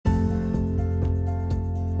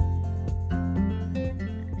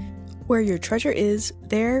Where your treasure is,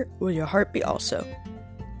 there will your heart be also.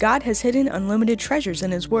 God has hidden unlimited treasures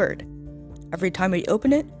in His Word. Every time we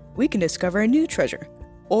open it, we can discover a new treasure,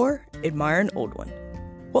 or admire an old one.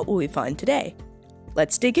 What will we find today?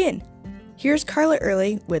 Let's dig in. Here's Carla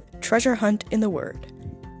Early with Treasure Hunt in the Word.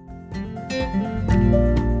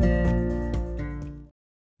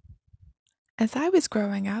 As I was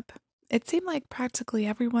growing up, it seemed like practically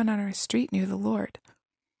everyone on our street knew the Lord.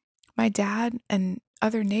 My dad and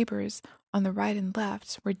other neighbors on the right and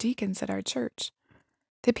left were deacons at our church.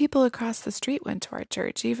 The people across the street went to our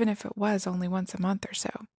church, even if it was only once a month or so.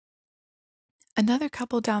 Another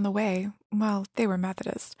couple down the way, well, they were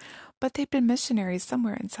Methodist, but they'd been missionaries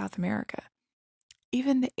somewhere in South America.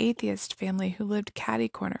 Even the atheist family who lived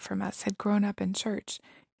catty-corner from us had grown up in church,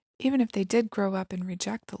 even if they did grow up and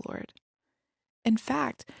reject the Lord. In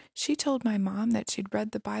fact, she told my mom that she'd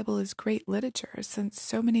read the Bible as great literature since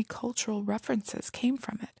so many cultural references came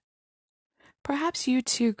from it. Perhaps you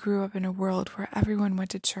too grew up in a world where everyone went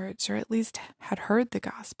to church or at least had heard the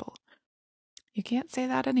gospel. You can't say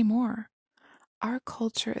that anymore. Our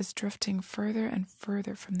culture is drifting further and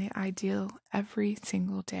further from the ideal every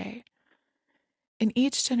single day. In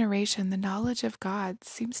each generation, the knowledge of God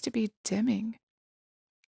seems to be dimming.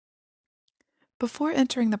 Before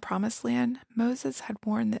entering the Promised Land, Moses had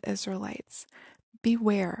warned the Israelites,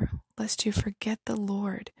 "Beware, lest you forget the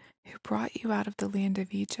Lord, who brought you out of the land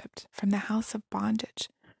of Egypt, from the house of bondage."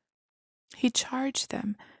 He charged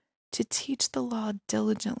them to teach the law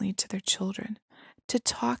diligently to their children, to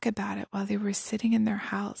talk about it while they were sitting in their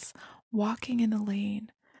house, walking in the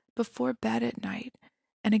lane, before bed at night,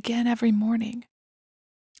 and again every morning.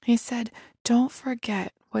 He said, "Don't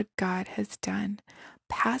forget what God has done.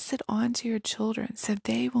 Pass it on to your children so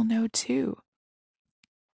they will know too."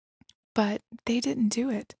 But they didn't do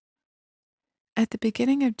it. At the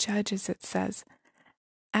beginning of Judges it says,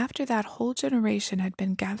 "After that whole generation had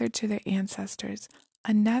been gathered to their ancestors,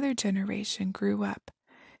 another generation grew up,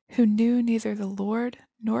 who knew neither the Lord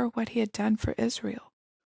nor what He had done for Israel."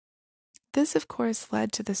 This, of course,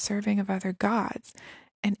 led to the serving of other gods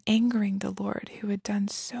and angering the Lord, who had done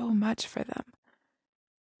so much for them.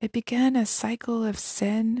 It began a cycle of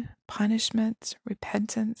sin, punishment,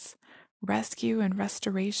 repentance, rescue, and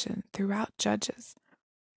restoration throughout Judges.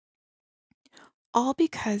 All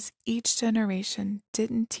because each generation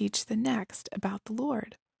didn't teach the next about the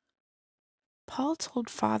Lord. Paul told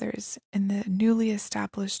fathers in the newly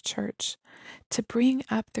established church to bring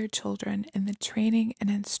up their children in the training and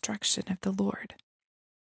instruction of the Lord.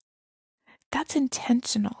 That's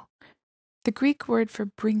intentional. The Greek word for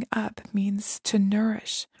bring up means to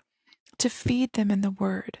nourish, to feed them in the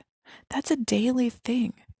Word. That's a daily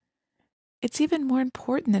thing. It's even more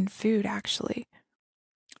important than food, actually.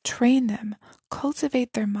 Train them,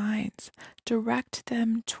 cultivate their minds, direct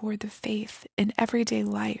them toward the faith in everyday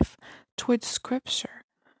life, toward Scripture.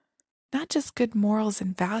 Not just good morals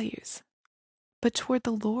and values, but toward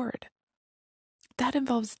the Lord. That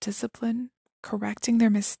involves discipline, correcting their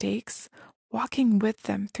mistakes, walking with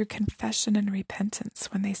them through confession and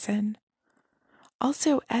repentance when they sin.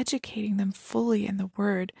 Also educating them fully in the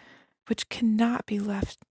Word, which cannot be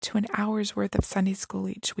left to an hour's worth of Sunday school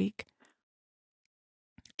each week.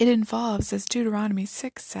 It involves, as Deuteronomy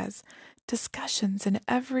 6 says, discussions in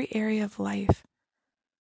every area of life.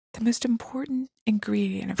 The most important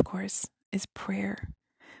ingredient, of course, is prayer.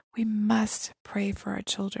 We must pray for our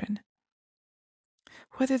children.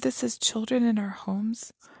 Whether this is children in our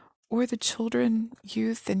homes or the children,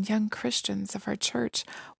 youth, and young Christians of our church,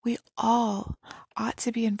 we all ought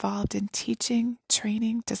to be involved in teaching,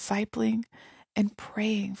 training, discipling, and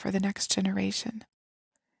praying for the next generation.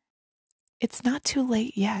 It's not too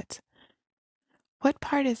late yet. What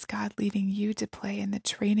part is God leading you to play in the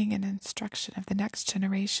training and instruction of the next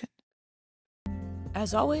generation?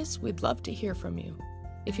 As always, we'd love to hear from you.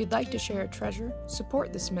 If you'd like to share a treasure,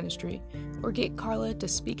 support this ministry, or get Carla to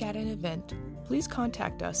speak at an event, please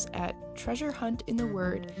contact us at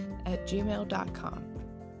treasurehuntintheword@gmail.com.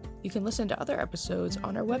 You can listen to other episodes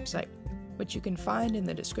on our website, which you can find in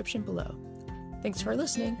the description below. Thanks for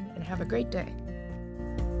listening, and have a great day.